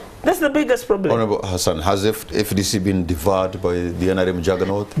 That's the biggest problem. Honorable Hassan, has FDC been devoured by the NRM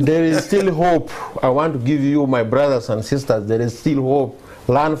juggernaut? There is still hope. I want to give you, my brothers and sisters, there is still hope.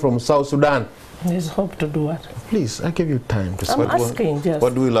 Learn from South Sudan. There's hope to do what? Please, I give you time to speak. I'm asking just.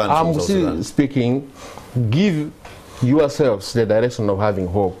 What do we learn from South Sudan? I'm still speaking. Give yourselves the direction of having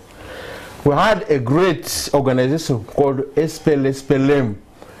hope. We had a great organization called SPLM,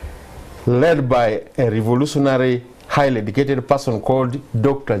 led by a revolutionary, highly educated person called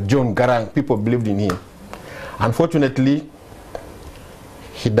Dr. John Garang. People believed in him. Unfortunately,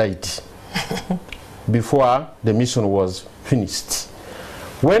 he died before the mission was finished.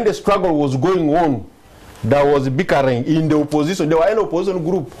 When the struggle was going on, there was bickering in the opposition. They were an opposition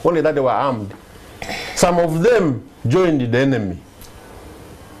group, only that they were armed. Some of them joined the enemy.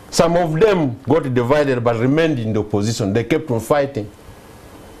 Some of them got divided but remained in the opposition. They kept on fighting.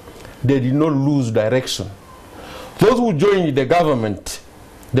 They did not lose direction. Those who joined the government,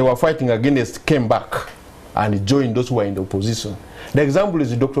 they were fighting against, came back and joined those who were in the opposition. The example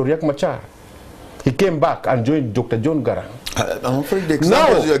is Dr. Riek Machar. He came back and joined Dr. John Garang. I'm afraid the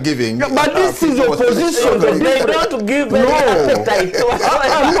examples you are giving... But this is opposition. They don't give any appetite.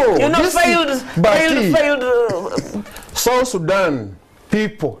 You know, failed. South Sudan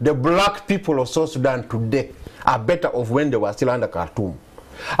people, the black people of South Sudan today are better off when they were still under Khartoum.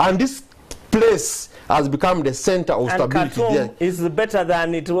 And this place has become the center of stability Khartoum there. Is better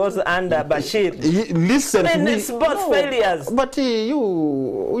than it was under Bashir. Listen to me. It's both failures. But you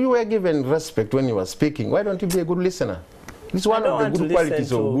were given respect when you were speaking. Why don't you be a good listener? It's one of the good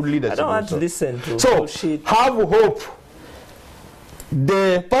qualities of good leadership. I don't want to listen to bullshit. Have hope.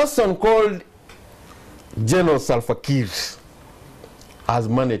 The person called General Salva Kiir has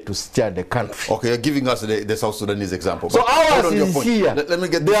managed to steer the country. Okay, you're giving us the South Sudanese example. So ours is here. Let me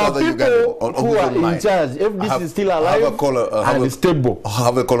get there this are other people who are in line. charge. If this is still alive and stable,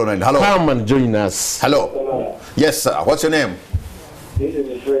 have a caller line. Hello. Come and join us. Hello. Yes, sir. What's your name? This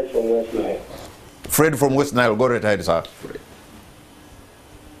is Fred from West Nile. Fred from West Nile. Go right ahead, sir.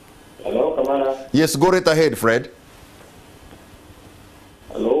 Hello, Kamara. Yes, go right ahead, Fred.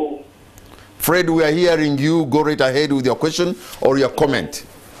 Hello. Fred, we are hearing you. Go right ahead with your question or your comment.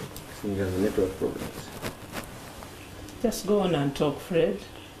 Network problems. Just go on and talk, Fred.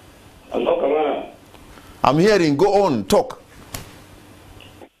 Hello, Kamara. I'm hearing. Go on, talk.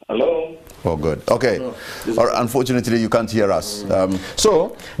 Hello. Oh, good. Okay. Or, unfortunately, you can't hear us.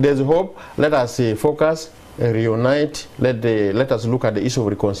 So there's hope. Let us focus, reunite. Let us look at the issue of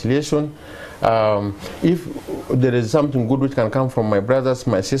reconciliation. If there is something good which can come from my brothers,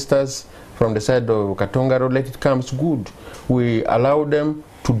 my sisters, from the side of Katonga Road, let it come good. We allow them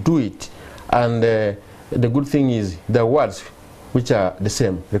to do it. And the good thing is the words which are the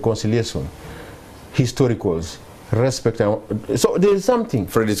same, reconciliation, historicals, respect. So there is something.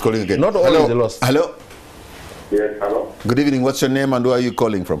 Fred is calling again. Not always the lost. Hello. Yes, hello. Good evening. What's your name and where are you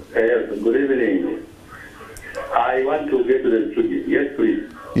calling from? Yes, good evening. I want to get to the truth. Yes,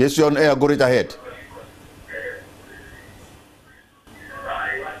 please. Yes, you're on air. Go right ahead.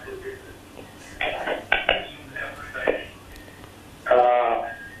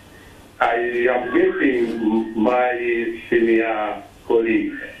 I am getting my senior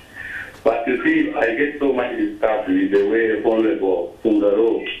colleagues, but you see, I get so much disturbed with the way Honorable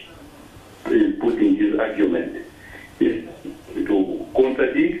Fungaro is putting his argument. To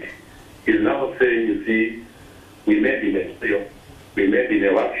contradict, is now saying, you see, we met in a studio, we met in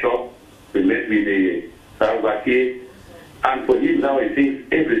a workshop, we met with the Salvaki, and for him now he thinks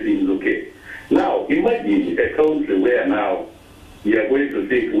everything is okay. Now, imagine a country where now you are going to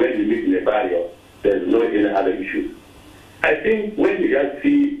think when you meet in a barrier, there's no any other issue. I think when you just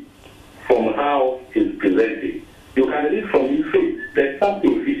see from how he's presenting, you can read from his face, there's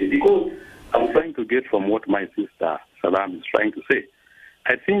something fishy, because I'm trying to get from what my sister Salam is trying to say.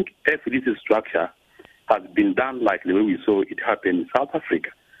 I think FDC structure has been done like the way we saw it happen in South Africa,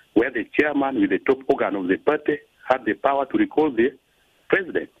 where the chairman with the top organ of the party had the power to recall the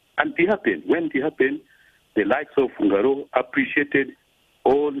president. And it happened. When it happened, the likes of Ngaro appreciated,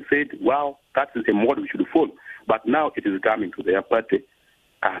 all said, wow, that is a model we should follow. But now it is coming to their party,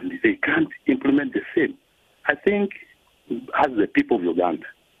 and they can't implement the same. I think, as the people of Uganda,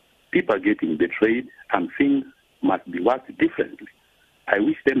 people are getting betrayed, and things must be worked differently. I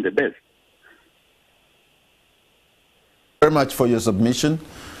wish them the best. Very much for your submission,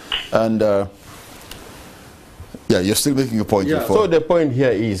 and yeah, you're still making a point. Yeah, so the point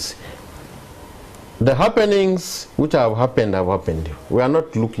here is the happenings which have happened. We are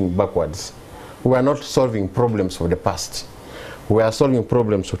not looking backwards. We are not solving problems of the past. We are solving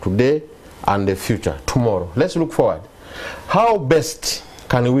problems of today and the future, tomorrow. Let's look forward. How best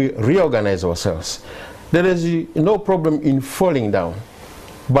can we reorganize ourselves? There is no problem in falling down,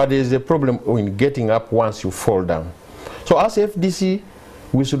 but there is a problem in getting up once you fall down. So as FDC,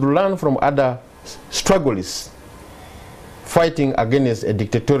 we should learn from other struggles fighting against a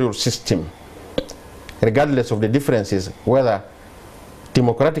dictatorial system, regardless of the differences, whether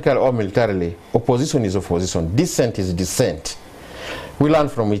democratically or militarily. Opposition is opposition, dissent is dissent. We learn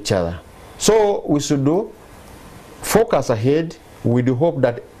from each other. So we should focus ahead with the hope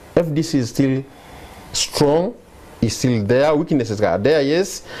that FDC is still strong, is still there, weaknesses are there,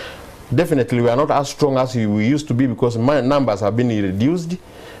 yes. Definitely we are not as strong as we used to be because numbers have been reduced.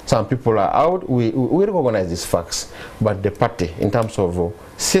 Some people are out. We recognize these facts. But the party, in terms of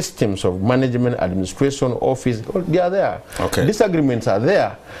systems of management, administration, office, they are there. Okay. Disagreements are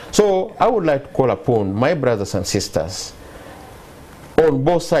there. So I would like to call upon my brothers and sisters on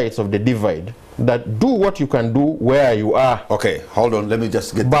both sides of the divide that do what you can do where you are. Okay, hold on. Let me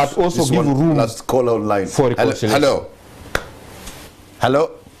just get but also give room. Let's call online for reconciliation. Hello.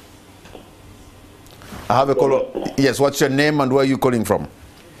 Hello. I have a caller. Yes, what's your name and where are you calling from?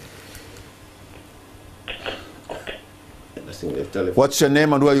 What's your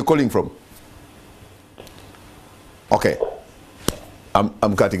name and where are you calling from? Okay.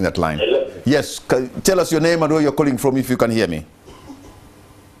 I'm cutting that line. Yes, tell us your name and where you're calling from if you can hear me.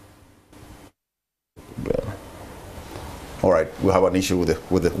 All right, we have an issue with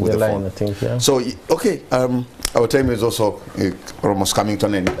the line, phone. I think, yeah. So, okay, our time is also almost coming to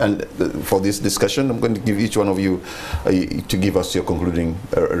an end. And for this discussion, I'm going to give each one of you to give us your concluding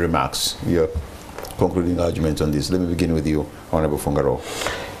remarks, your concluding arguments on this. Let me begin with you, Honorable Fungaro.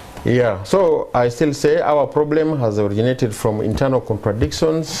 Yeah, so I still say our problem has originated from internal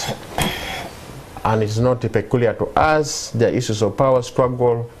contradictions, and it's not peculiar to us. There are issues of power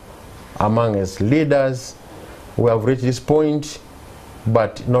struggle among us leaders. We have reached this point,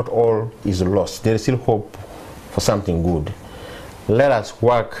 but not all is lost. There is still hope for something good. Let us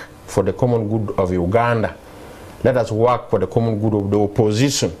work for the common good of Uganda. Let us work for the common good of the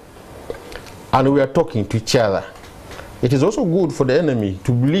opposition. And we are talking to each other. It is also good for the enemy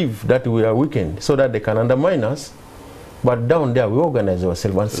to believe that we are weakened so that they can undermine us. But down there, we organize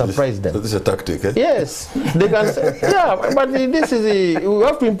ourselves and surprise them. So this is a tactic, eh? Yes. They can say, yeah, but this is we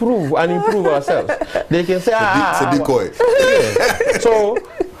have to improve and improve ourselves. They can say, it's a decoy. Yeah. So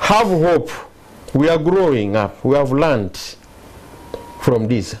have hope. We are growing up. We have learned from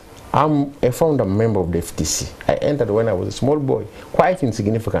this. I'm a founder member of the FDC. I entered when I was a small boy, quite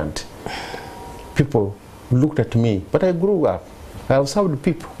insignificant. People looked at me, but I grew up. I have served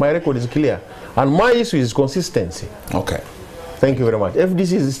people. My record is clear. And my issue is consistency. Okay. Thank you very much.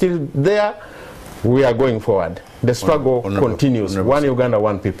 FDC is still there. We are going forward. The struggle continues. One Uganda,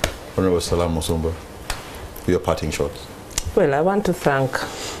 one people. Honorable Salam Musumba, your parting shots. Well, I want to thank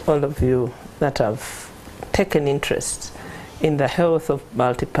all of you that have taken interest in the health of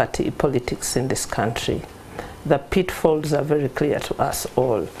multi-party politics in this country. The pitfalls are very clear to us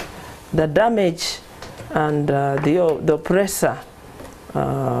all. The damage and the oppressor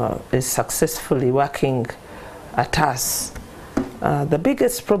is successfully working at us. The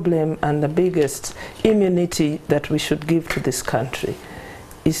biggest problem and the biggest immunity that we should give to this country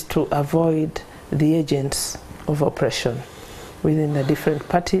is to avoid the agents of oppression within the different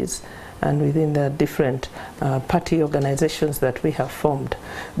parties and within the different party organizations that we have formed.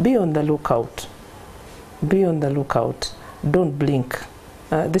 Be on the lookout. Be on the lookout. Don't blink.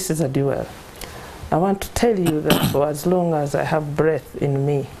 This is a duel. I want to tell you that for as long as I have breath in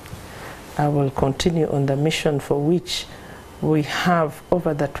me, I will continue on the mission for which we have,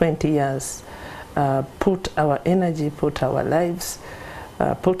 over the 20 years, put our energy, put our lives,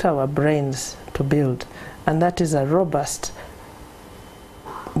 put our brains to build. And that is a robust,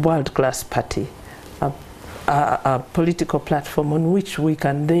 world-class party, a political platform on which we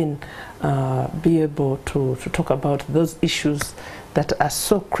can then be able to talk about those issues that are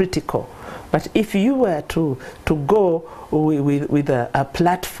so critical. But if you were to go with a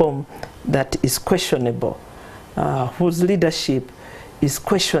platform that is questionable, whose leadership is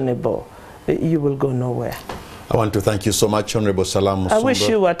questionable, you will go nowhere. I want to thank you so much, Honorable Salam Musumba. I wish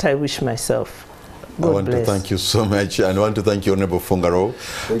you what I wish myself. God I want bless. to thank you so much, and I want to thank you, Honorable Fungaro.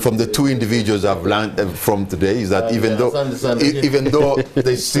 From the two individuals I've learned from today is that even though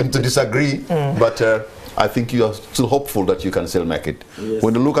they seem to disagree, but I think you are still hopeful that you can still make it. Yes.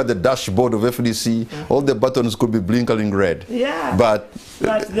 When you look at the dashboard of FDC, all the buttons could be blinking red. Yeah. But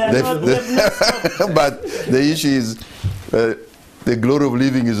but the issue is the glory of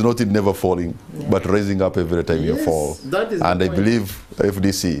living is not in never falling, but rising up every time you fall. That is and I believe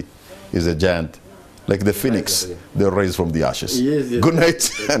FDC is a giant. Like the phoenix, they rise from the ashes. Yes, yes. Good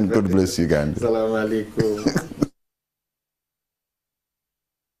night and God bless you, Gandhi. Assalamu alaikum.